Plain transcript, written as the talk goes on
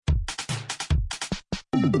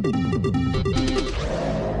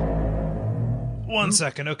1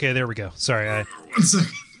 second. Okay, there we go. Sorry. 1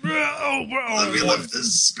 second. Let me lift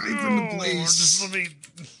this Skype into place. Just let me...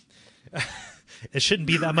 It shouldn't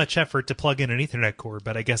be that much effort to plug in an Ethernet cord,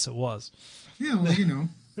 but I guess it was. Yeah, well, you know,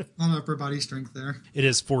 a lot of upper body strength there. It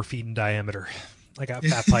is 4 feet in diameter. I got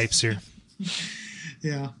fat pipes here.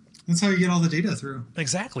 Yeah, that's how you get all the data through.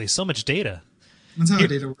 Exactly, so much data. That's how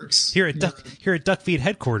data works. Here at Duckfeed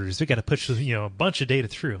headquarters, we got to push a bunch of data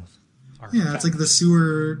through. It's like the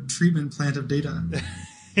sewer treatment plant of data.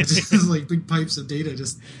 It's just like big pipes of data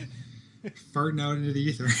just farting out into the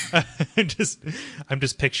ether. I'm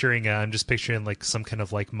just picturing like some kind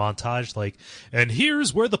of like montage, like, and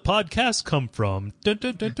here's where the podcasts come from.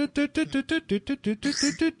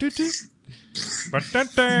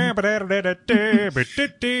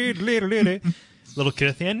 Little kid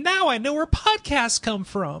at the end. Now I know where podcasts come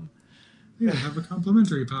from. Yeah, have a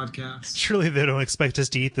complimentary podcast. Surely they don't expect us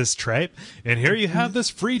to eat this tripe. And here you have this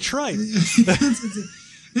free tripe.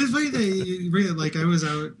 It's funny that, like, I was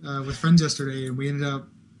out with friends yesterday, and we ended up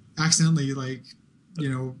accidentally, like,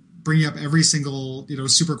 bringing up every single,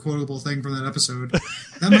 super quotable thing from that episode.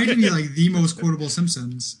 That might be, like, the most quotable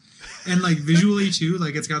Simpsons. And, like, visually, too,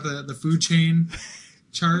 like, it's got the food chain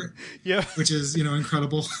chart, which is,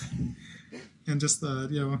 incredible. And just the,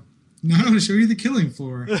 now I'm going to show you the killing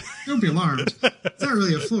floor. Don't be alarmed. It's not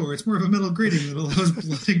really a floor. It's more of a metal grating that allows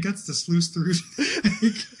blood and guts to sluice through.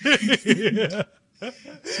 Yeah.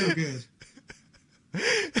 So good.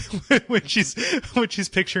 when she's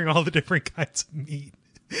picturing all the different kinds of meat.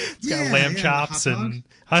 It's got lamb chops and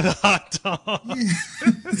the hot dog. Yeah.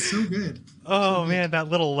 It's so good. Oh, so man, good. That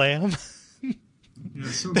little lamb.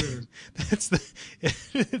 Yeah, so good.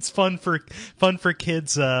 It's fun for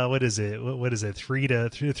kids. What is it? What is it? 3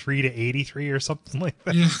 to 83 or something like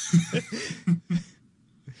that. Yeah.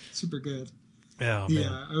 Super good. Oh, yeah,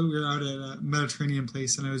 man. we were out at a Mediterranean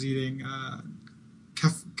place, and I was eating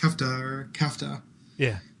kafta.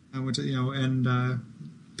 Yeah. Which, and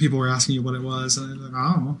people were asking you what it was, and I was like,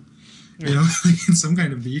 I don't know. Some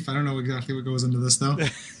kind of beef. I don't know exactly what goes into this, though.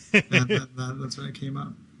 That's when it came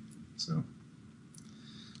up. So,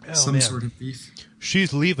 some sort of beef.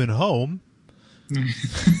 She's leaving home.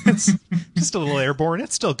 It's just a little airborne.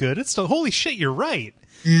 It's still good. It's still, holy shit, you're right.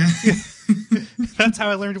 Yeah. That's how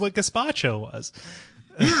I learned what gazpacho was.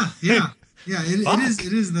 Yeah.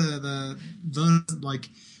 It is the like,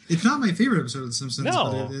 it's not my favorite episode of The Simpsons,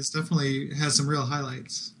 but it is definitely has some real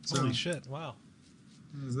highlights. So, holy shit, wow.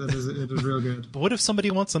 It is real good. But what if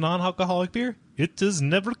somebody wants a non-alcoholic beer? It does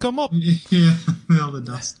never come up. Yeah, all the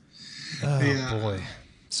dust. Oh, boy.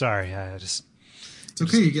 Sorry, It's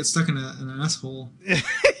okay, you get stuck in an S-hole.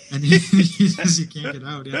 And you can't get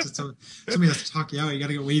out. Somebody has to talk you out. You got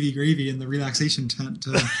to get wavy gravy in the relaxation tent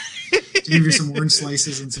to give you some orange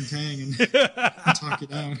slices and some tang and talk you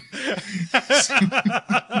down.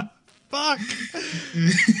 Fuck.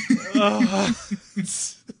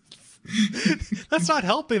 That's not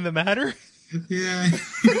helping the matter. Yeah.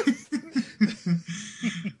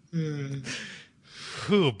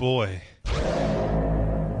 Oh, boy.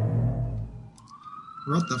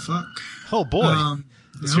 What the fuck? Oh, boy.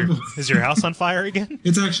 Is your house on fire again?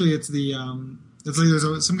 It's like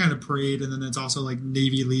there's some kind of parade, and then it's also like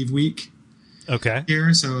Navy leave week. Okay.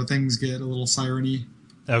 Here, so things get a little siren-y.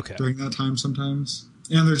 Okay. During that time sometimes.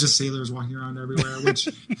 And there's just sailors walking around everywhere, which,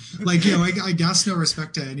 like, I guess no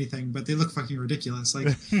respect to anything, but they look fucking ridiculous. Like,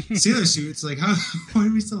 sailor suits, like, why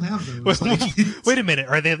do we still have those? Wait a minute,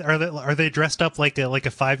 are they dressed up like a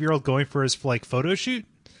 5-year-old going for his photo shoot?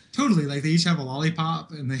 Totally, like they each have a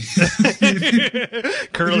lollipop and they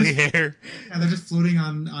curly hair, and they're just floating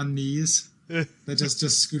on knees that just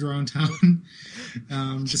scoot around town,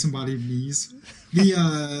 disembodied knees.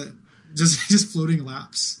 The just floating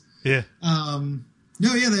laps. Yeah.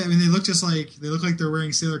 No, yeah. They look like they're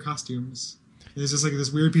wearing sailor costumes. It's just like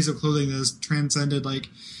this weird piece of clothing that has transcended, like,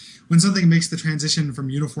 when something makes the transition from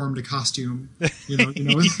uniform to costume. You know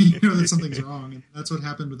that something's wrong, and that's what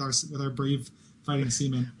happened with our brave fighting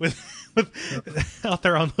seamen. With out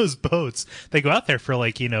there on those boats, they go out there for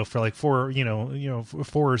 4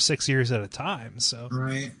 or 6 years at a time. So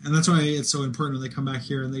right, and that's why it's so important when they come back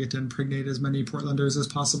here and they get to impregnate as many Portlanders as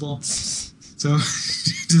possible. So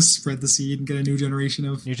just spread the seed and get a new generation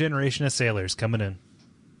of sailors coming in.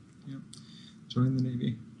 Yep, join the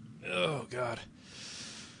Navy. Oh God,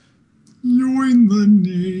 join the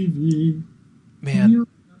Navy, man.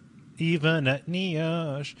 Even at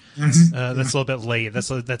Niosh. That's a little bit late. That's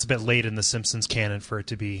a bit late in the Simpsons canon for it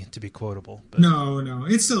to be quotable. But. No.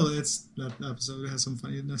 It's that episode has some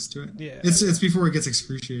funniness to it. Yeah. It's before it gets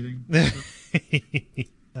excruciating.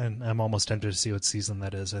 And I'm almost tempted to see what season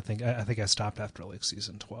that is. I think I stopped after like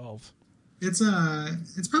season 12.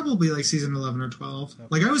 It's probably like season 11 or 12.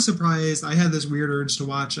 Like, I was surprised. I had this weird urge to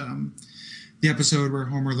watch the episode where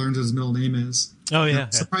Homer learns what his middle name is. Oh yeah.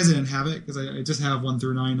 Surprised I didn't have it because I just have 1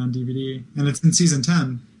 through 9 on DVD, and it's in season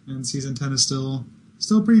 10, and season 10 is still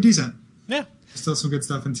pretty decent. Yeah. Still some good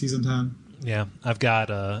stuff in season 10. Yeah, I've got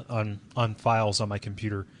on files on my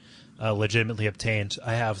computer, legitimately obtained.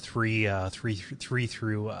 I have three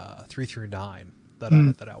through 9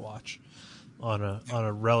 that I watch on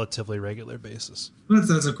a relatively regular basis.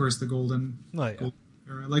 That's of course the golden. Oh, yeah. Golden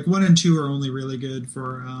era. Like 1 and 2 are only really good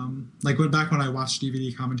for like back when I watched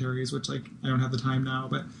DVD commentaries, which like I don't have the time now,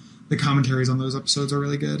 but the commentaries on those episodes are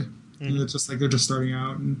really good. Mm-hmm. And it's just like they're just starting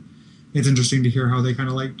out, and it's interesting to hear how they kind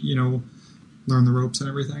of like learn the ropes and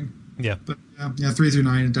everything. Yeah. But yeah, 3 through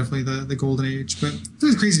 9 is definitely the golden age. But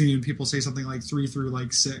it's crazy to me when people say something like 3 through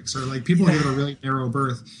like 6, or like people give it a really narrow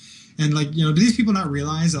berth. And like, do these people not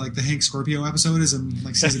realize that like the Hank Scorpio episode is in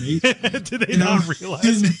like season 8? Do they not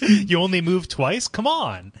realize you only move twice? Come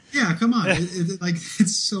on. Yeah, come on.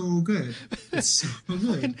 It's so good. It's so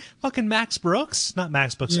good. Fucking Max Brooks, not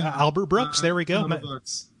Max Brooks, Albert Brooks. There we go. Albert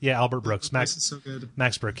Brooks. Yeah, Albert Brooks. Max is so good.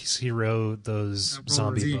 Max Brooks. He wrote those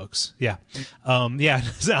zombie books. Yeah,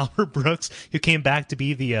 it's Albert Brooks who came back to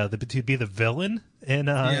be the villain in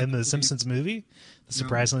the Simpsons movie. The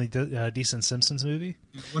surprisingly decent Simpsons movie.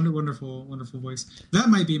 Yeah, wonderful voice. That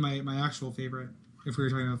might be my actual favorite. If we were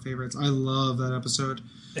talking about favorites, I love that episode.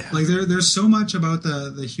 Yeah. Like there's so much about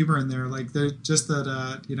the humor in there. Like they're just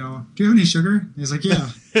that do you have any sugar? And he's like, yeah.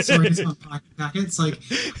 Sorry, it's on packets. Like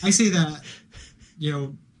I say that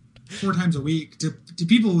 4 times a week to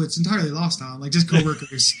people it's entirely lost on, like just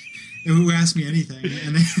coworkers who ask me anything,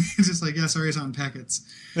 and it's just like, yeah, sorry, it's on packets.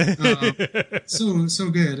 So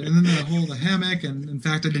good. And then the hammock, and in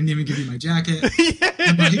fact, I didn't even give you my jacket.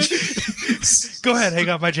 Go ahead, hang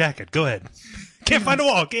out my jacket. Go ahead. Can't find a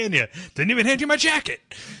wall, can you? Didn't even hand you my jacket.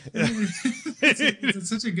 It's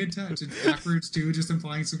such a good touch. It's backwards too, just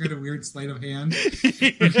implying some kind of weird sleight of hand. He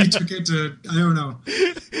took it to, I don't know.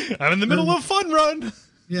 I'm in the middle of a fun run.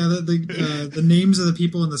 Yeah, the names of the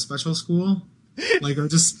people in the special school, like, are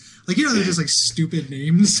just like they're just like stupid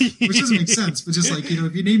names, which doesn't make sense. But just like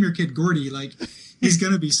if you name your kid Gordy, like he's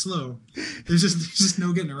gonna be slow. There's just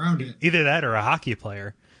no getting around it. Either that or a hockey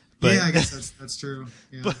player. But, yeah, I guess that's true.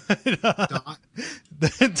 Yeah. But,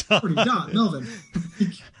 Dot Melvin.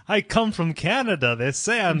 I come from Canada. They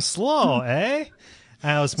say I'm slow, eh?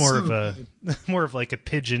 I was more of like a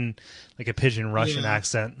pigeon Russian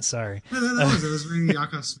accent. Sorry. It was very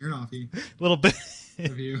Yakov Smirnoff-y. A little bit.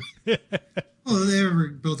 Of you. Well, they ever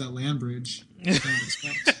built that land bridge.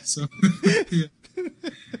 So, yeah.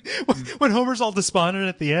 When Homer's all despondent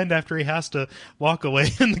at the end after he has to walk away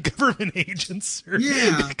and the government agents are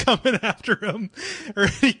coming after him, or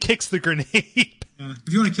he kicks the grenade. Yeah.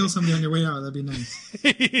 If you want to kill somebody on your way out, that'd be nice.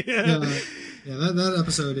 That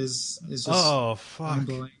episode is just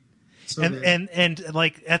mind-blowing. So and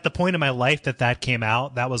like at the point in my life that came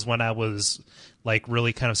out, that was when I was like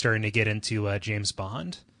really kind of starting to get into James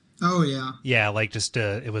Bond. Oh yeah. Yeah, like just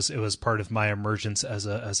it was part of my emergence as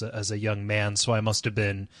a young man, so I must have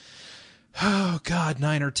been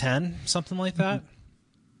 9 or 10, something like that.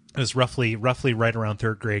 Mm-hmm. It was roughly right around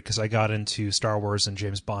 3rd grade because I got into Star Wars and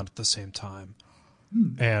James Bond at the same time.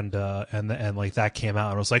 And like that came out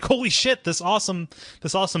and I was like, holy shit, this awesome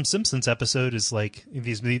Simpsons episode is like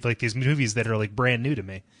these movies that are like brand new to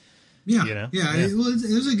me. Yeah.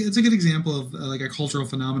 It's a good example of like a cultural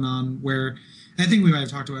phenomenon where I think we might have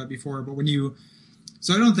talked about it before, but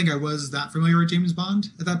so I don't think I was that familiar with James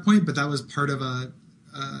Bond at that point, but that was part of a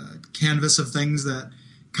canvas of things that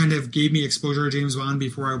kind of gave me exposure to James Bond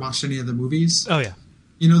before I watched any of the movies. Oh yeah.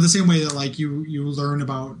 The same way that like you learn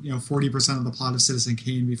about 40% of the plot of Citizen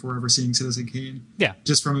Kane before ever seeing Citizen Kane. Yeah,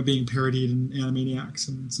 just from it being parodied in Animaniacs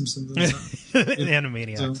and Simpsons and stuff.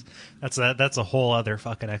 Animaniacs. So, that's a whole other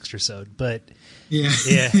fucking Extrasode. But yeah.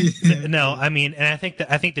 No, I mean, and I think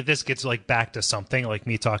that this gets like back to something like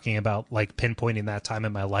me talking about like pinpointing that time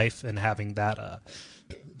in my life and having that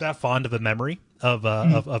fond of a memory of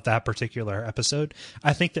that particular episode.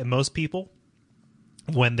 I think that most people,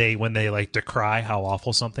 when they like decry how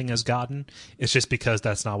awful something has gotten, it's just because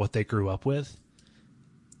that's not what they grew up with.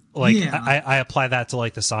 Like I apply that to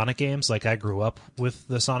like the Sonic games. Like I grew up with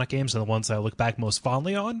the Sonic games, and the ones I look back most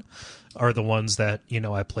fondly on are the ones that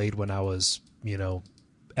I played when I was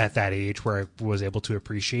at that age where I was able to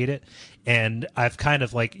appreciate it. And I've kind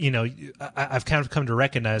of like, I've kind of come to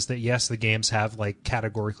recognize that yes, the games have like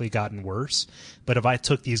categorically gotten worse, but if I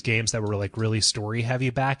took these games that were like really story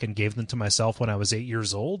heavy back and gave them to myself when I was 8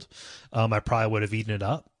 years old, I probably would have eaten it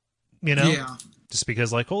up, Yeah. Just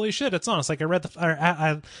because like, holy shit, it's on. It's like I read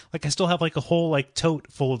I still have like a whole like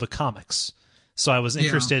tote full of the comics. So I was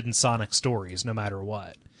interested in Sonic stories no matter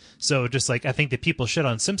what. So just like, I think that people shit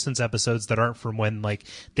on Simpsons episodes that aren't from when like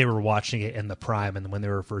they were watching it in the prime and when they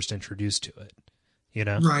were first introduced to it,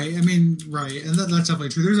 Right. I mean, right. And that's definitely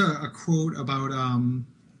true. There's a quote about,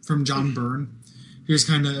 from John Byrne, who's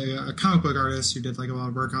kind of a comic book artist who did like a lot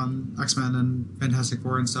of work on X-Men and Fantastic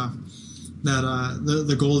Four and stuff, that,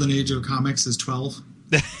 the golden age of comics is 12,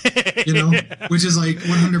 which is like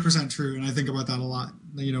 100% true. And I think about that a lot,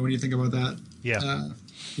 when you think about that. Yeah.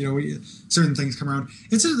 Certain things come around.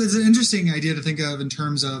 It's an interesting idea to think of in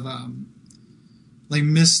terms of like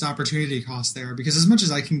missed opportunity cost there, because as much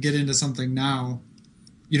as I can get into something now,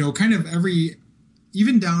 kind of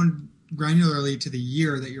even down granularly to the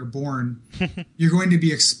year that you're born, you're going to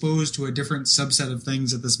be exposed to a different subset of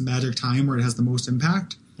things at this magic time where it has the most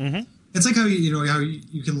impact. Mm-hmm. It's like how how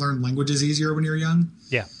you can learn languages easier when you're young.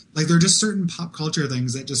 Yeah, like there are just certain pop culture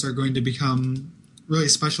things that just are going to become really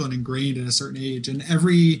special and ingrained at a certain age, and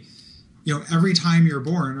every time you're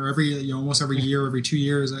born, or almost every year, every 2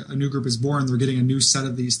 years, a new group is born, they're getting a new set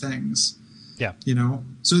of these things. Yeah.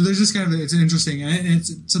 So there's just kind of, it's an interesting, and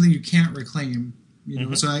it's something you can't reclaim,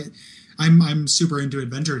 so I'm super into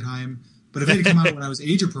Adventure Time, but if it had come out when I was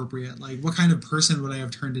age appropriate, like what kind of person would I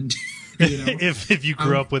have turned into? If you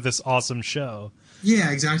grew up with this awesome show.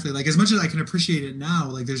 Yeah, exactly. Like as much as I can appreciate it now,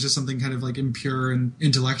 like there's just something kind of like impure and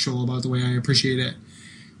intellectual about the way I appreciate it.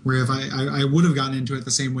 Where if I would have gotten into it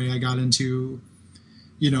the same way I got into,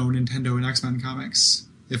 Nintendo and X-Men comics,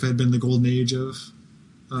 if it had been the golden age of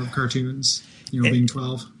cartoons, being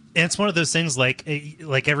 12. And it's one of those things like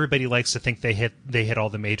everybody likes to think they hit all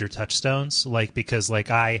the major touchstones, because when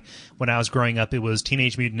I was growing up, it was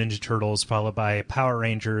Teenage Mutant Ninja Turtles followed by Power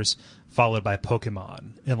Rangers followed by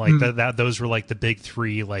Pokemon, and those were like the big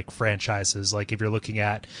three like franchises. Like if you're looking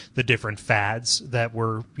at the different fads that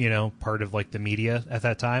were part of like the media at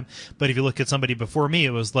that time, but if you look at somebody before me, it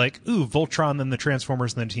was like Voltron, then the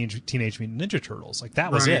Transformers, and then Teenage Mutant Ninja Turtles. Like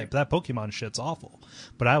that was it. That Pokemon shit's awful.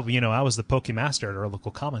 But I was the Pokemaster at our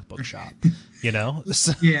local comic book shop.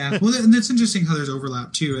 So. Yeah, well, and it's interesting how there's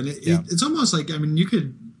overlap too, and it's almost like, I mean, you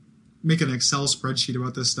could make an Excel spreadsheet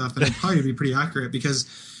about this stuff, and it'd probably be pretty accurate, because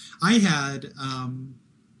I had,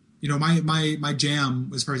 my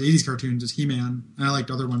jam as far as 80s cartoons is He-Man, and I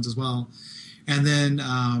liked other ones as well. And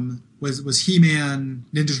then was He-Man,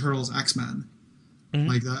 Ninja Turtles, X-Men,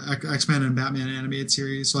 like the X-Men and Batman animated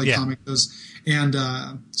series, so like comic those. And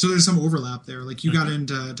so there's some overlap there. Like you got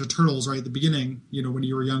into Turtles right at the beginning, when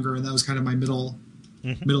you were younger, and that was kind of my middle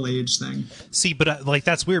age thing. See, but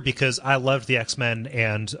that's weird, because I loved the X-Men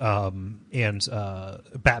and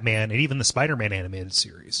Batman and even the Spider-Man animated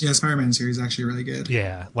series. Yeah, Spider-Man series is actually really good.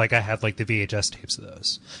 Yeah, like I had like the VHS tapes of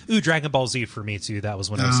those. Dragon Ball Z for me too. That was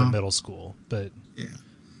when I was in middle school. But yeah.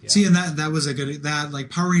 See, and that was a good, like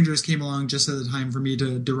Power Rangers came along just at the time for me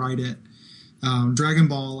to deride it. Dragon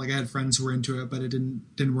Ball, like I had friends who were into it, but it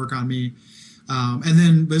didn't work on me. And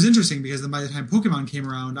then it was interesting, because then by the time Pokemon came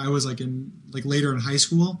around, I was later in high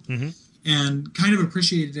school, and kind of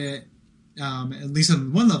appreciated it, at least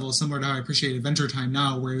on one level, similar to how I appreciate Adventure Time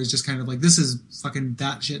now, where it was just kind of like, this is fucking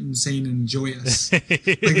that shit insane and joyous. Like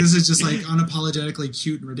this is just like unapologetically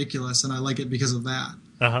cute and ridiculous, and I like it because of that.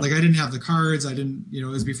 Like I didn't have the cards, I didn't, it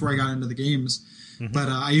was before I got into the games, but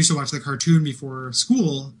I used to watch the cartoon before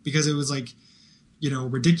school because it was like,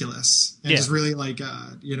 ridiculous and just really like,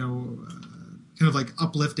 kind of like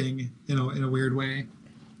uplifting, in a weird way,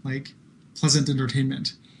 like pleasant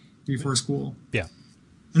entertainment before school. Yeah.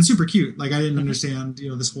 And super cute. Like I didn't understand,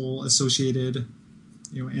 this whole associated,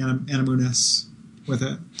 animus with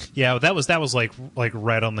it. Yeah, that was like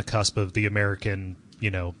right on the cusp of the American,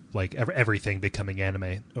 like everything becoming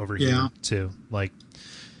anime over here too. Like,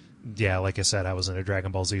 yeah, like I said, I was into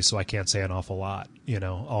Dragon Ball Z, so I can't say an awful lot.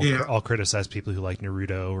 I'll criticize people who like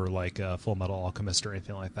Naruto or like Full Metal Alchemist or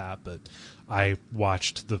anything like that, but I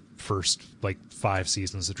watched the first like 5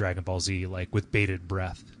 seasons of Dragon Ball Z like with bated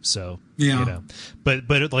breath. So but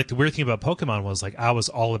like the weird thing about Pokemon was like I was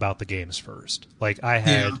all about the games first. Like I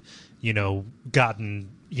had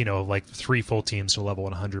gotten like 3 full teams to level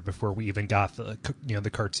 100 before we even got the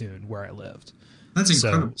cartoon where I lived. That's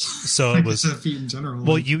incredible. So it was a feat in general.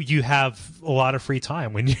 Well, you have a lot of free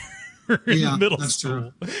time when you're in middle that's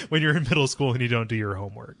school. True. When you're in middle school and you don't do your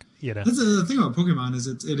homework, you know. That's the thing about Pokemon is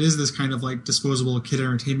it is this kind of like disposable kid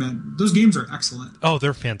entertainment. Those games are excellent. Oh,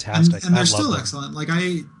 they're fantastic, and they're still excellent. Like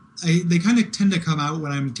they kind of tend to come out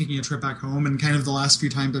when I'm taking a trip back home, and kind of the last few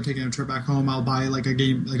times I'm taking a trip back home, I'll buy like a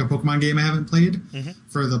game, like a Pokemon game I haven't played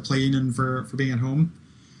for the plane and for being at home.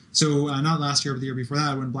 So not last year, but the year before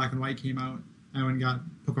that, when Black and White came out, I went and got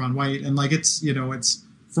Pokemon White, and like it's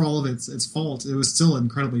for all of its fault, it was still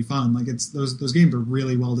incredibly fun. Like it's those games are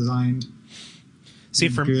really well designed. See,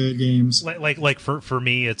 for good games, like for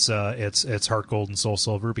me, it's Heart Gold and Soul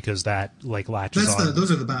Silver, because that like latches on. Those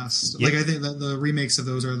are the best. Yep. Like I think that the remakes of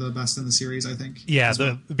those are the best in the series. I think. Yeah,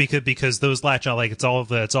 because those latch on, like it's all of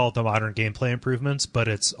the modern gameplay improvements, but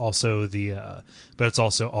it's also all of the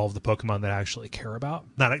Pokemon that I actually care about.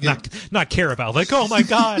 Not care about. Like, oh my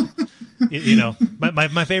god.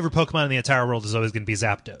 My favorite Pokemon in the entire world is always going to be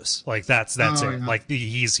Zapdos. Like that's it. Yeah. Like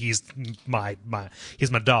he's my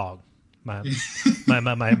dog. My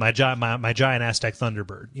giant Aztec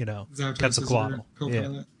Thunderbird, Quetzalcoatl.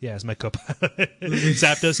 Yeah, it's my co-pilot.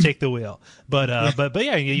 Zapdos, take the wheel. But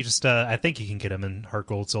yeah, you just I think you can get him in Heart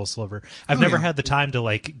Gold, Soul Silver. I've never had the time to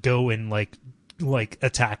like go and like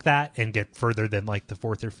attack that and get further than like the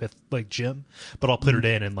 4th or 5th like gym, but I'll put it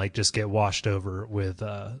in and like just get washed over with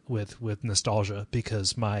nostalgia,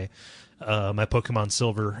 because my Pokemon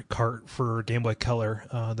Silver cart for Game Boy Color,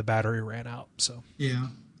 the battery ran out. So yeah,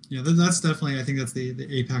 that's definitely, I think that's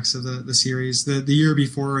the apex of the series. The year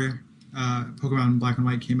before Pokemon Black and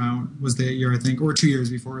White came out was the year, I think, or 2 years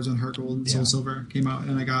before, was when Heart Gold and Soul Silver came out,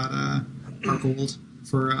 and I got Heart Gold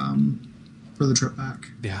for the trip back.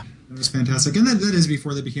 Yeah, it was fantastic, and that is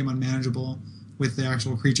before they became unmanageable with the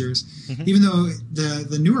actual creatures. Even though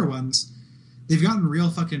the newer ones, they've gotten real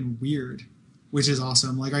fucking weird, which is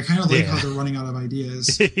awesome. Like I kind of like how they're running out of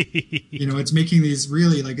ideas. It's making these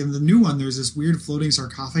really, like in the new one, there's this weird floating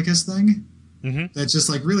sarcophagus thing that's just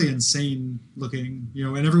like really insane looking.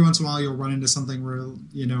 And every once in a while you'll run into something where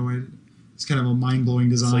it's kind of a mind blowing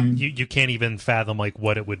design. It's like you can't even fathom like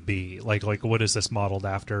what it would be. Like what is this modeled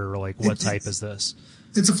after, or like what type is this?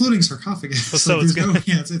 It's a floating sarcophagus. So it's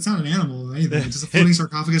it's not an animal or anything. It's just a floating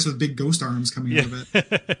sarcophagus with big ghost arms coming out of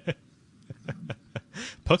it.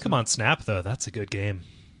 Pokemon Snap, though, that's a good game.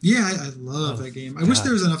 Yeah, I love that game. I wish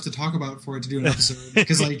there was enough to talk about for it to do an episode,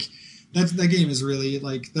 because like that game is really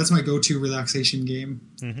like, that's my go-to relaxation game.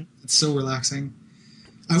 It's so relaxing.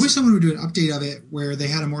 I wish someone would do an update of it where they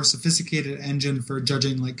had a more sophisticated engine for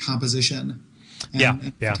judging like composition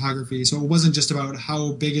and photography. So it wasn't just about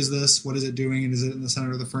how big is this, what is it doing, and is it in the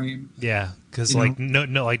center of the frame? Yeah, because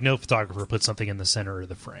no photographer puts something in the center of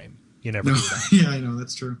the frame. You never do that. Yeah, I know,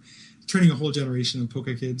 that's true. Training a whole generation of Poke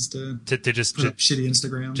kids to just put up shitty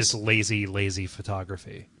Instagrams. Just lazy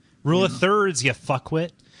photography. Rule of thirds, you fuckwit.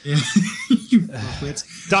 Yeah, you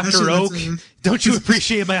fuckwits. Dr. Oak, don't you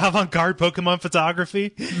appreciate my avant-garde Pokemon photography?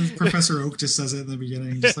 Professor Oak just says it in the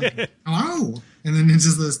beginning, just like, hello! And then it's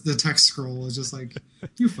just the text scroll is just like,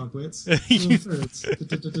 you fuckwits.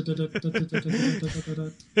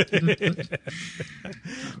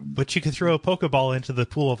 But you could throw a Pokeball into the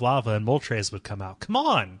pool of lava and Moltres would come out. Come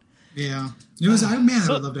on! Yeah, it was. I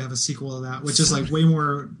would love to have a sequel to that, which is like way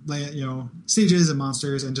more, stages and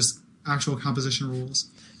monsters and just actual composition rules.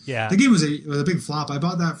 Yeah, the game was a big flop. I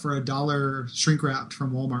bought that for $1 shrink wrapped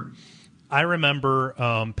from Walmart. I remember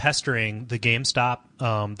pestering the GameStop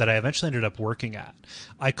that I eventually ended up working at.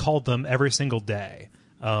 I called them every single day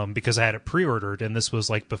because I had it pre-ordered, and this was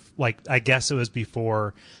like I guess it was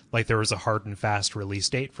before like there was a hard and fast release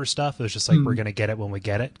date for stuff. It was just like we're gonna get it when we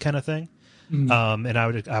get it kind of thing. And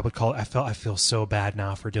I would call. I feel so bad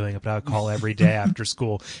now for doing it, but I would call every day after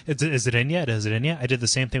school. Is it in yet? Is it in yet? I did the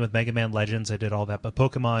same thing with Mega Man Legends. I did all that, but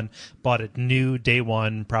Pokemon bought it new day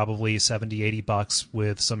one, probably $70-$80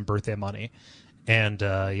 with some birthday money, and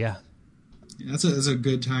that's a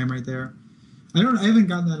good time right there. I haven't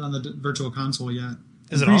gotten that on the Virtual Console yet.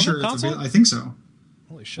 Is it on the console? I think so.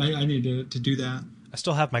 Holy shit! I need to do that. I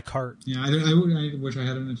still have my cart. Yeah, I wish I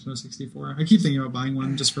had a Nintendo 64. I keep thinking about buying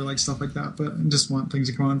one just for like stuff like that, but I just want things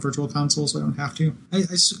to come on Virtual Console so I don't have to.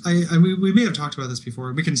 We may have talked about this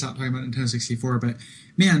before. We can stop talking about Nintendo 64, but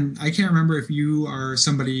man, I can't remember if you are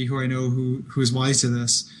somebody who I know who is wise to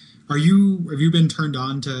this. Have you been turned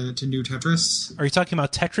on to new Tetris? Are you talking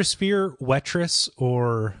about Tetrisphere, Wetris,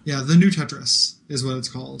 or? Yeah, the new Tetris is what it's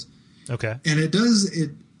called. Okay. And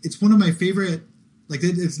it's one of my favorite. Like,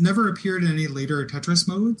 it's never appeared in any later Tetris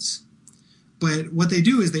modes, but what they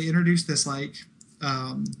do is they introduce this, like,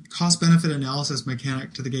 cost-benefit analysis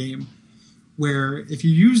mechanic to the game, where if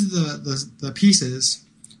you use the pieces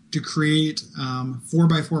to create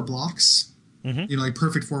 4x4 blocks, like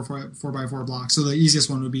perfect 4x4 blocks. So the easiest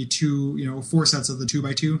one would be 4 sets of the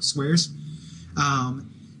 2x2 squares.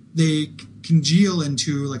 They congeal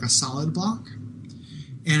into like a solid block.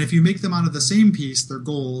 And if you make them out of the same piece, they're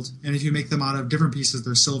gold. And if you make them out of different pieces,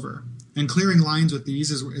 they're silver. And clearing lines with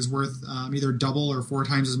these is worth either double or 4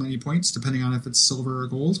 times as many points, depending on if it's silver or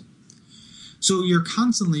gold. So you're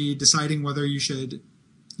constantly deciding whether you should,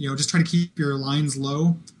 just try to keep your lines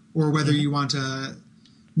low, or whether you want to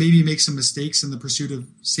maybe make some mistakes in the pursuit of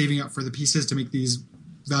saving up for the pieces to make these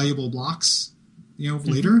valuable blocks,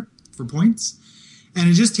 later for points. And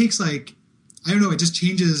it just takes it just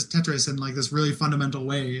changes Tetris in like this really fundamental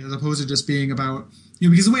way, as opposed to just being about,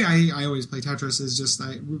 because the way I always play Tetris is just,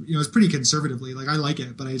 it's pretty conservatively. Like I like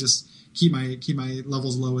it, but I just keep my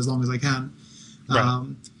levels low as long as I can. Right.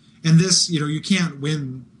 And this, you can't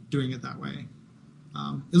win doing it that way.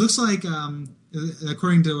 It looks like,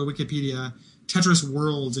 according to Wikipedia, Tetris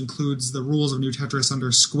Worlds includes the rules of New Tetris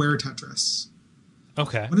under Square Tetris.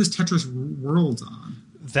 Okay. What is Tetris Worlds on?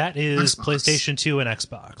 That is Xbox. PlayStation 2 and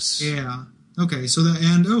Xbox. Yeah. Okay. So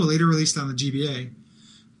later released on the GBA.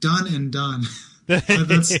 Done and done. Let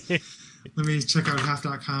me check out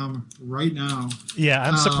half.com right now. Yeah,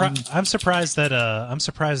 I'm surprised that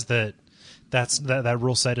that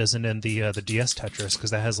rule set isn't in the DS Tetris,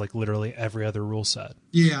 because that has like literally every other rule set.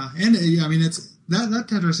 Yeah, and it's that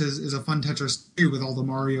Tetris is a fun Tetris too, with all the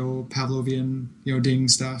Mario Pavlovian ding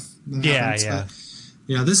stuff. Yeah, yeah,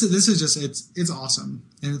 yeah. This is just it's awesome,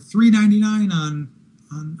 and $3.99 on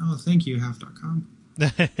thank you half.com.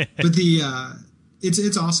 But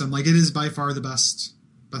it's awesome. Like it is by far the best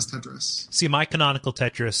Tetris. See, my canonical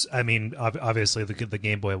Tetris, I mean, obviously the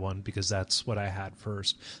Game Boy one, because that's what I had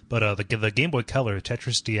first. But the Game Boy Color,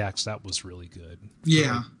 Tetris DX, that was really good.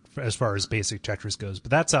 Yeah. As far as basic Tetris goes.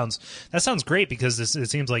 But that sounds great, because it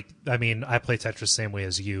seems like, I mean, I play Tetris the same way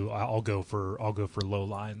as you. I'll go for low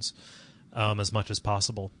lines as much as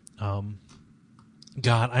possible.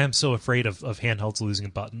 God, I am so afraid of handhelds losing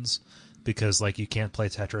buttons, because like you can't play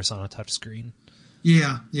Tetris on a touch screen.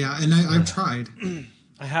 Yeah, and I've tried.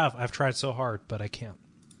 I've tried so hard, but I can't.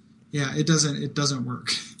 Yeah, it doesn't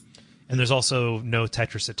work. And there's also no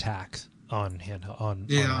Tetris Attack on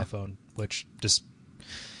iPhone, which just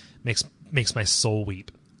makes my soul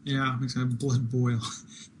weep. Yeah, makes my blood boil.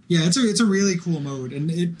 Yeah, it's a really cool mode,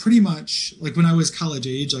 and it pretty much, like when I was college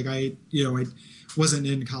age, like I wasn't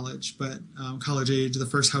in college, but college age, the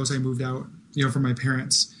first house I moved out, from my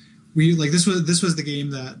parents, we like this was the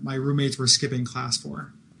game that my roommates were skipping class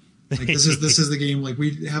for. Like this is the game, like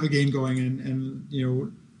we have a game going and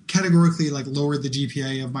categorically like lowered the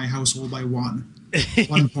GPA of my household by 1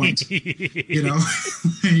 point. Like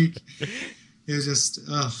it was just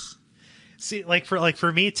ugh. See, like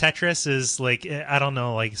for me, Tetris is like, I don't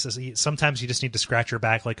know, like sometimes you just need to scratch your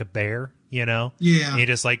back like a bear, Yeah. And you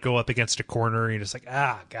just like go up against a corner and you're just like,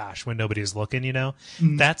 gosh, when nobody's looking,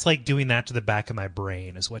 Mm-hmm. That's like doing that to the back of my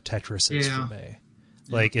brain is what Tetris is for me.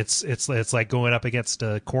 Like it's like going up against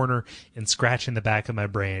a corner and scratching the back of my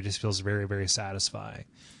brain. It just feels very, very satisfying.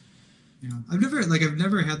 Yeah, I've never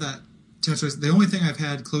had that Tetris. The only thing I've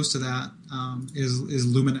had close to that is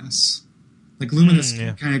Luminous. Like Luminous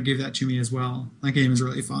kind of gave that to me as well. That game is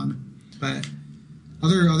really fun, but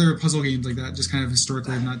other puzzle games like that just kind of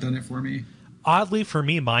historically have not done it for me. Oddly, for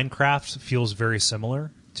me, Minecraft feels very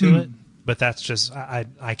similar to it, but that's just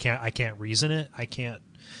I can't reason it. I can't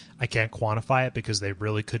quantify it, because they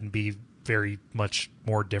really couldn't be very much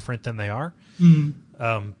more different than they are.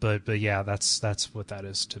 But yeah, that's what that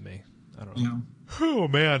is to me. I don't know. Oh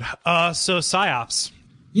man. So Psi-Ops.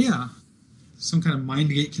 Yeah. Some kind of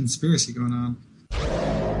Mindgate conspiracy going on.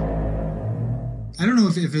 I don't know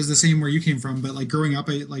if it was the same where you came from, but like growing up,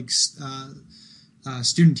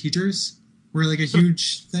 student teachers were like a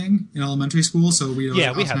huge thing in elementary school. So we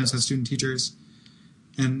had student teachers.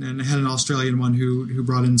 And I had an Australian one who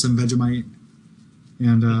brought in some Vegemite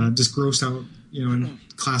and just grossed out, in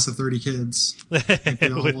class of 30 kids. Like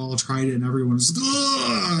they all tried it, and everyone was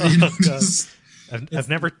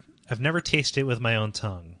I've never tasted it with my own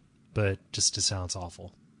tongue, but just it sounds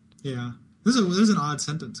awful. Yeah, there's an odd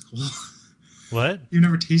sentence, Cole. What? You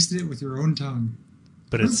never tasted it with your own tongue,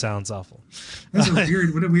 but it sounds awful. That's a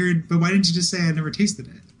weird. What a weird. But why didn't you just say I never tasted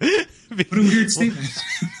it? What a weird statement.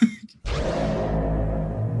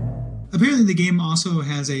 Apparently, the game also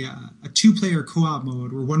has a 2-player co-op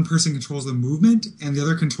mode where one person controls the movement and the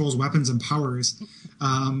other controls weapons and powers.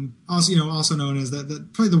 Also known as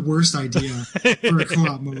probably the worst idea for a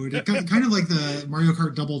co-op mode. Kind of like the Mario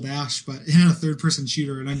Kart Double Dash, but in a third-person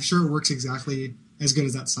shooter. And I'm sure it works exactly as good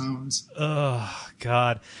as that sounds. Oh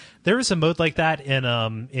God, there was a mode like that in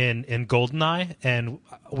GoldenEye, and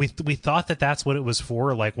we thought that that's what it was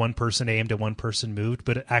for, like one person aimed and one person moved.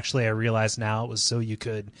 But actually, I realize now it was so you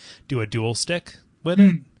could do a dual stick with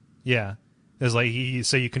it. Yeah, it was like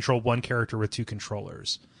so you control one character with two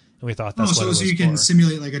controllers, and we thought that's what it was you can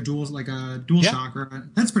simulate like a dual shock.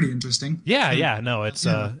 That's pretty interesting. Yeah. No, it's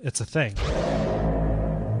a thing.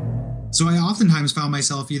 So I oftentimes found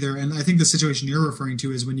myself either, and I think the situation you're referring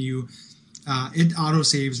to is when you, it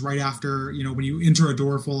autosaves right after, when you enter a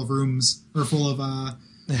door full of rooms, or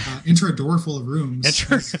enter a door full of rooms. It's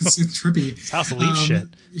trippy. It's House of Leaf shit.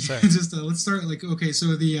 Just let's start okay,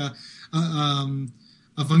 so the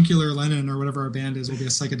Avuncular Lennon, or whatever our band is, will be a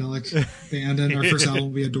psychedelic band, and our first album will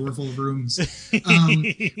be a door full of rooms.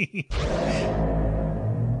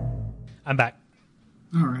 I'm back.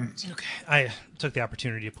 All right. Okay. I took the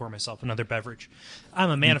opportunity to pour myself another beverage. I'm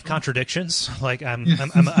a man of contradictions. Like I'm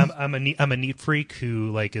a neat freak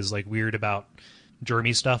who is weird about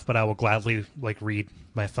germy stuff, but I will gladly read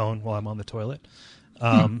my phone while I'm on the toilet.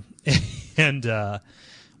 And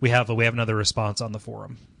we have another response on the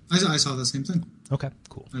forum. I saw the same thing. Okay,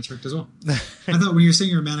 cool. I checked as well. I thought when you were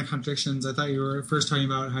saying you're a man of contradictions, I thought you were first talking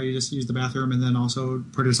about how you just use the bathroom and then also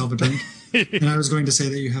poured yourself a drink. And I was going to say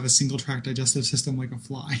that you have a single-track digestive system like a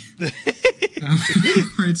fly.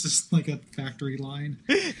 Where it's just like a factory line.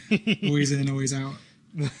 Always in, always out.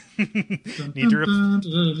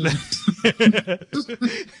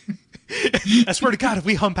 I swear to God, if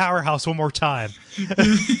we hum Powerhouse one more time.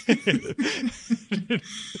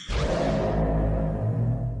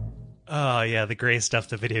 Oh yeah, the gray stuff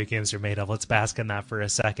the video games are made of. Let's bask in that for a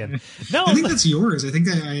second. No, I think that's yours. I think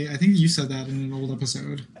you said that in an old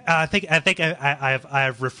episode. I think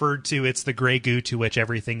I've referred to it's the gray goo to which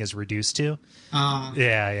everything is reduced to.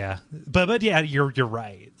 Yeah. But yeah, you're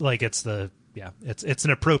right. It's it's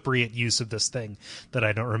an appropriate use of this thing that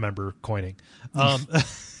I don't remember coining. And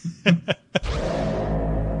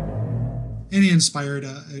he inspired.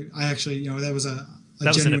 I actually, that was a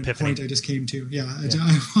genuine point I just came to. Yeah.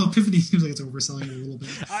 Epiphany seems like it's overselling it a little bit.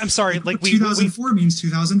 I'm sorry. 2004 means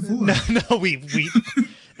 2004. No,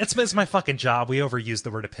 it's my fucking job. We overuse the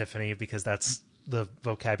word epiphany because that's the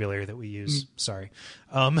vocabulary that we use. Sorry.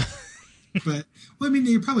 But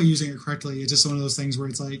you're probably using it correctly. It's just one of those things where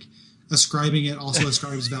it's like ascribing it also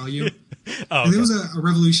ascribes value. Oh, okay. There was a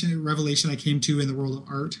revelation I came to in the world of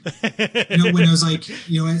art. When I was I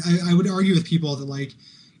would argue with people that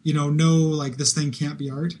no, this thing can't be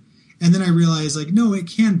art. And then I realized, no, it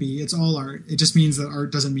can be. It's all art. It just means that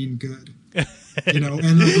art doesn't mean good. And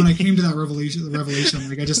when I came to that revelation,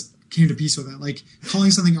 I just came to peace with it. Calling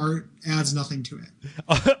something art adds nothing to it.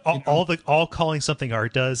 All calling something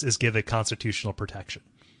art does is give it constitutional protection.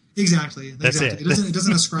 Exactly. That's it. It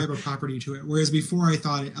doesn't ascribe a property to it. Whereas before I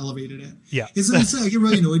thought it elevated it. Yeah. It's I get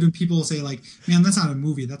really annoyed when people say man, that's not a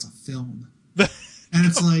movie. That's a film. And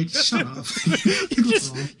it's shut up.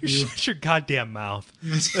 Shut your goddamn mouth.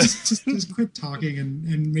 Yeah, just quit talking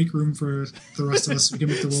and make room for the rest of us so we can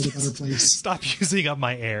make the world a better place. Stop using up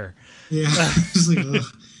my air. Yeah. Just ugh.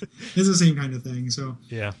 It's the same kind of thing. So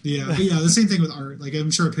yeah. But the same thing with art.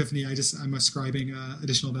 I'm sure Epiphany, I'm ascribing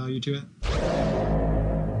additional value to it.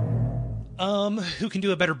 Who can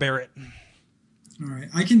do a better Barrett? All right.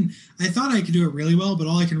 I thought I could do it really well, but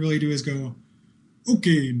all I can really do is go,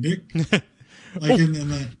 okay, Nick. Okay,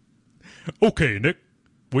 Nick. Okay, Nick.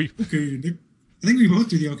 I think we both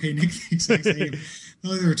do the okay, Nick the exact same.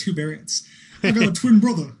 There are two Barretts. I got a twin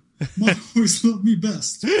brother. Mom always loved me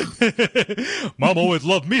best. Mom always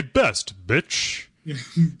loved me best, bitch. Yeah,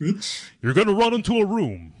 bitch. You're gonna run into a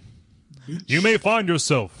room. Bitch. You may find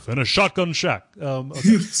yourself in a shotgun shack. Okay.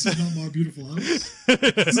 This is not my beautiful house.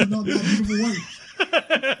 This is not my beautiful wife.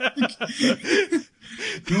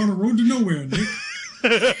 You're on a road to nowhere, Nick.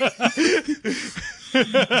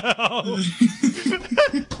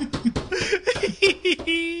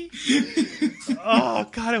 Oh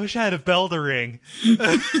God, I wish I had a bell to ring.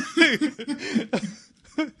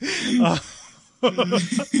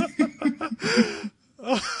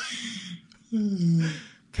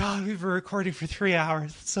 God, we've been recording for 3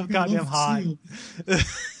 hours. It's so goddamn hot.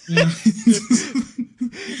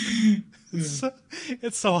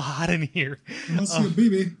 It's so hot in here. I see a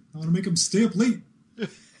baby. I want to make him stay up late.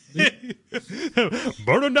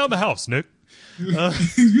 Burning down the house, Nick.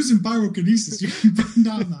 Using pyrokinesis, you can burn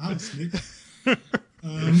down the house, Nick.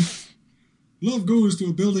 Love goes to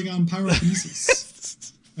a building on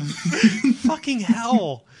pyrokinesis. Fucking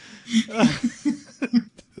hell.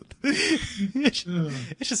 It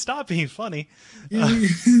should stop being funny. Yeah.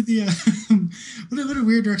 What a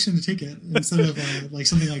weird direction to take it instead of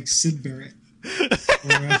something like Sid Barrett.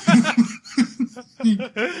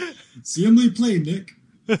 See him play, Nick.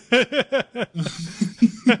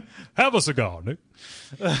 Have a cigar, Nick.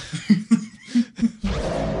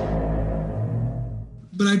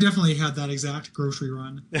 But I definitely had that exact grocery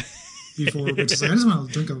run before, which is like, I just want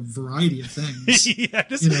to drink a variety of things. Yeah,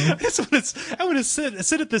 I want to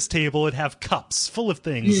sit at this table and have cups full of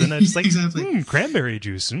things, and it's like exactly. Cranberry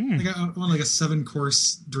juice. Like I want like a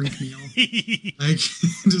 7-course drink meal. Like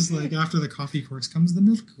just like after the coffee course comes the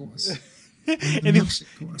milk course, and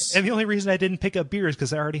the only reason I didn't pick up beer is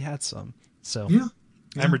because I already had some. So yeah.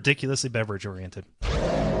 I'm ridiculously beverage oriented.